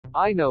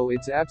I know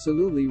it's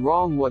absolutely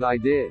wrong what I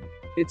did.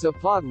 It's a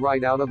plot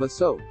right out of a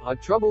soap. A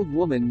troubled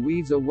woman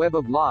weaves a web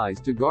of lies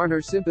to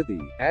garner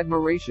sympathy,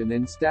 admiration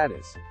and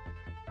status.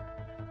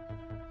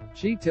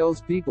 She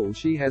tells people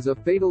she has a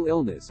fatal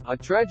illness, a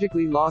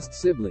tragically lost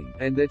sibling,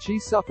 and that she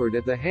suffered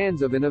at the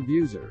hands of an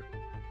abuser.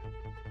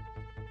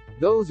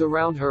 Those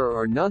around her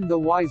are none the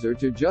wiser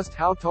to just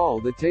how tall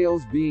the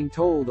tales being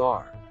told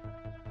are.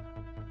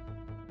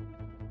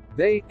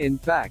 They, in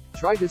fact,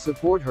 try to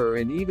support her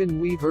and even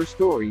weave her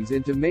stories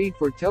into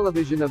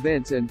made-for-television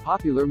events and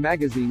popular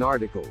magazine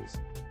articles.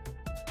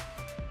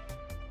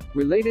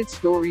 Related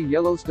story: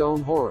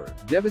 Yellowstone horror.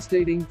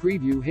 Devastating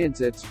preview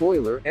hints at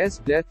spoiler's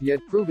death, yet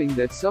proving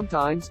that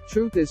sometimes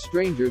truth is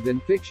stranger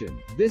than fiction.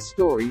 This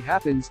story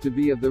happens to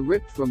be of the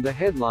ripped from the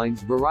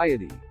headlines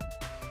variety.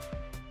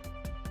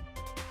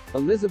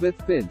 Elizabeth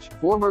Finch,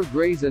 former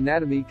Grey's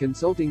Anatomy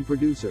consulting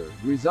producer,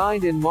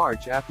 resigned in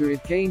March after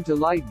it came to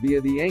light via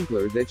the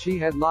Anchor that she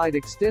had lied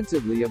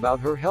extensively about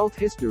her health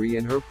history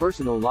and her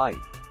personal life.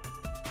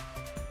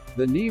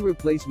 The knee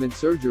replacement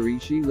surgery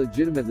she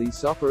legitimately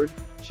suffered?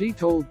 She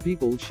told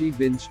people she'd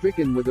been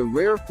stricken with a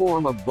rare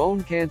form of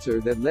bone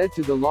cancer that led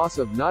to the loss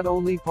of not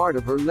only part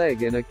of her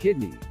leg and a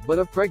kidney, but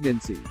a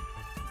pregnancy.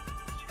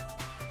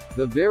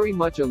 The very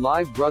much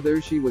alive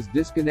brother she was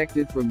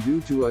disconnected from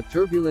due to a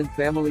turbulent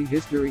family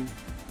history.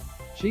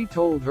 She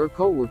told her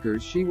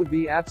co-workers she would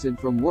be absent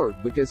from work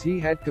because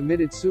he had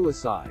committed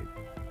suicide.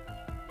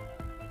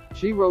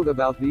 She wrote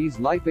about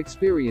these life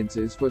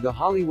experiences for The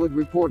Hollywood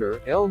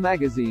Reporter, Elle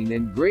magazine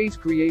and Grey's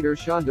creator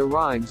Shonda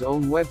Rhimes'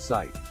 own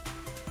website.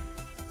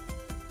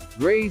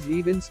 Grey's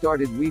even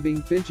started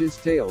weaving Finch's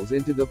tales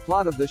into the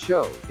plot of the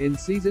show, in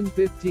season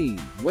 15,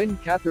 when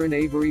Catherine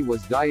Avery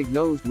was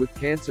diagnosed with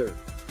cancer.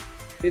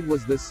 It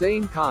was the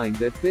same kind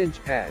that Finch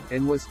had,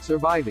 and was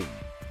surviving.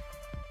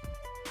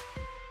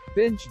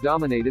 Finch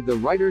dominated the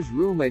writer's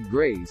room at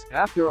Grey's.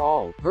 After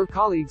all, her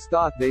colleagues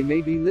thought they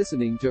may be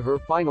listening to her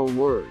final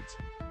words.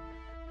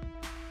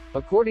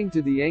 According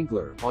to the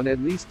Anchor, on at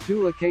least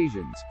 2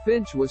 occasions,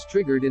 Finch was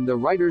triggered in the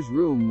writer's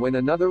room when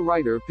another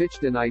writer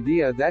pitched an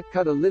idea that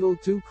cut a little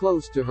too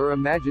close to her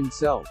imagined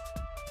self.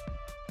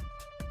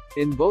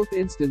 In both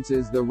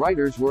instances, the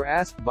writers were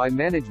asked by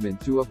management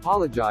to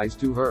apologize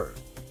to her.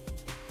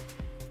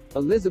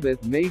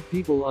 Elizabeth made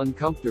people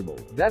uncomfortable.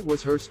 That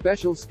was her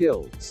special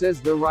skill, says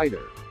the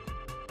writer.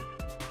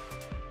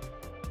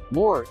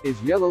 More,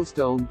 is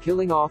Yellowstone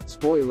killing off?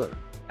 Spoiler.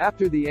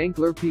 After the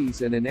Anchor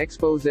piece and an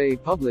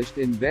exposé published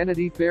in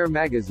Vanity Fair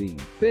magazine,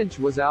 Finch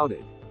was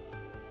outed.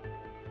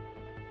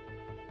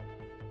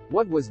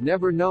 What was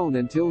never known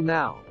until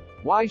now.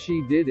 Why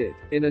she did it.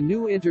 In a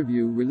new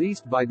interview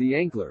released by the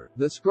Anchor,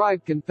 the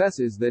scribe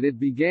confesses that it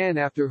began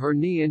after her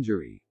knee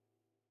injury.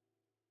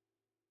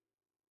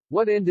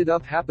 What ended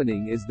up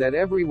happening is that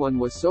everyone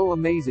was so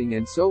amazing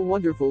and so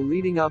wonderful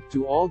leading up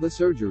to all the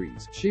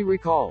surgeries, she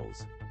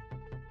recalls.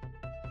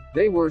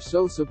 They were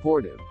so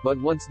supportive,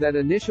 but once that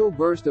initial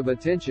burst of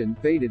attention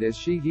faded as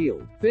she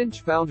healed,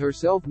 Finch found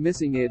herself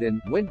missing it and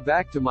went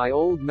back to my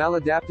old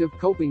maladaptive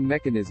coping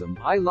mechanism.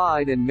 I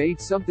lied and made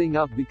something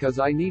up because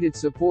I needed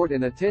support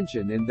and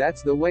attention, and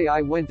that's the way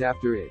I went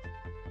after it.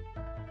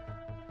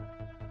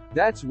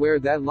 That's where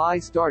that lie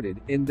started,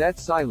 in that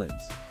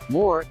silence.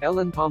 More,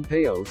 Ellen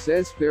Pompeo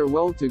says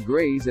farewell to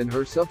Grey's and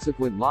her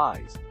subsequent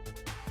lies.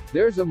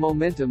 There's a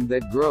momentum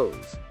that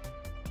grows.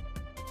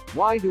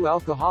 Why do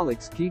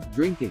alcoholics keep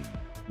drinking?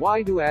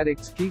 Why do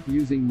addicts keep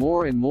using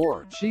more and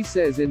more? She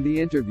says in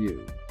the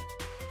interview.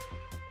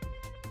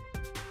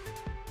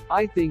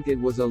 I think it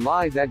was a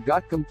lie that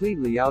got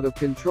completely out of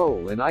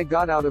control, and I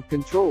got out of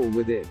control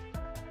with it.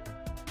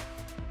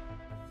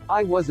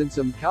 I wasn't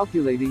some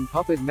calculating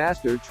puppet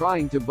master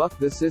trying to buck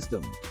the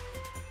system.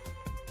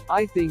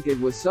 I think it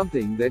was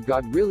something that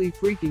got really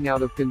freaking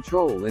out of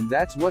control, and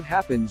that's what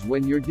happens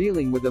when you're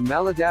dealing with a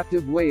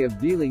maladaptive way of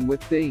dealing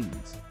with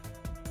things.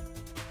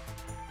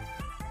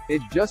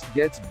 It just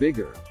gets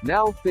bigger.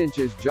 Now Finch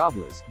is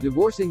jobless,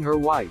 divorcing her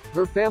wife,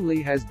 her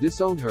family has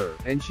disowned her,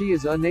 and she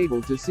is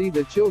unable to see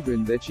the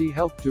children that she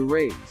helped to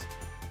raise.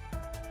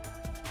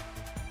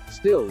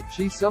 Still,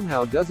 she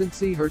somehow doesn't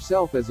see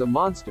herself as a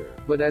monster,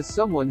 but as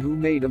someone who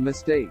made a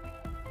mistake.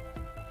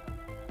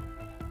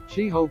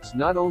 She hopes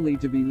not only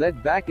to be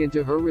let back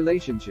into her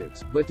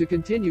relationships, but to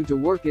continue to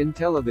work in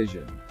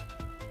television.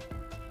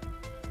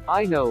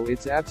 I know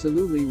it's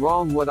absolutely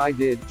wrong what I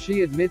did,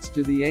 she admits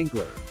to the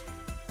Anchor.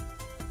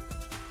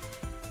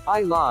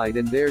 I lied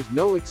and there's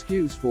no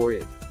excuse for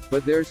it.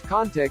 But there's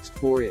context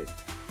for it.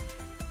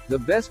 The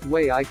best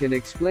way I can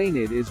explain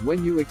it is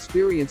when you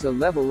experience a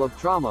level of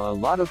trauma, a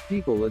lot of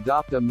people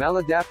adopt a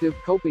maladaptive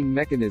coping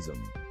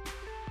mechanism.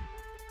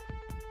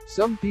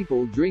 Some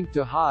people drink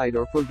to hide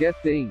or forget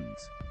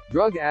things.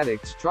 Drug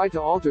addicts try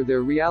to alter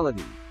their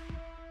reality.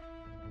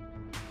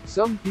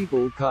 Some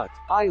people cut.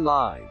 I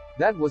lied.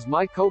 That was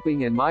my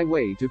coping and my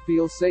way to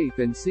feel safe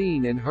and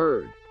seen and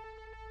heard.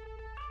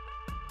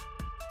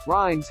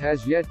 Rhimes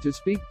has yet to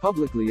speak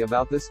publicly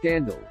about the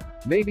scandal.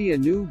 Maybe a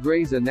new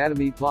Grey's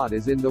Anatomy plot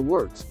is in the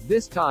works,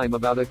 this time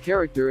about a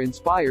character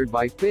inspired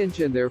by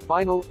Finch and their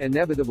final,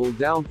 inevitable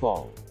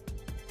downfall.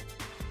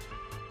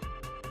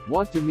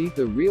 Want to meet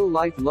the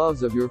real-life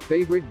loves of your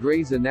favorite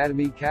Grey's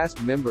Anatomy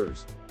cast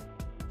members?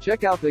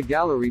 Check out the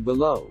gallery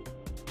below.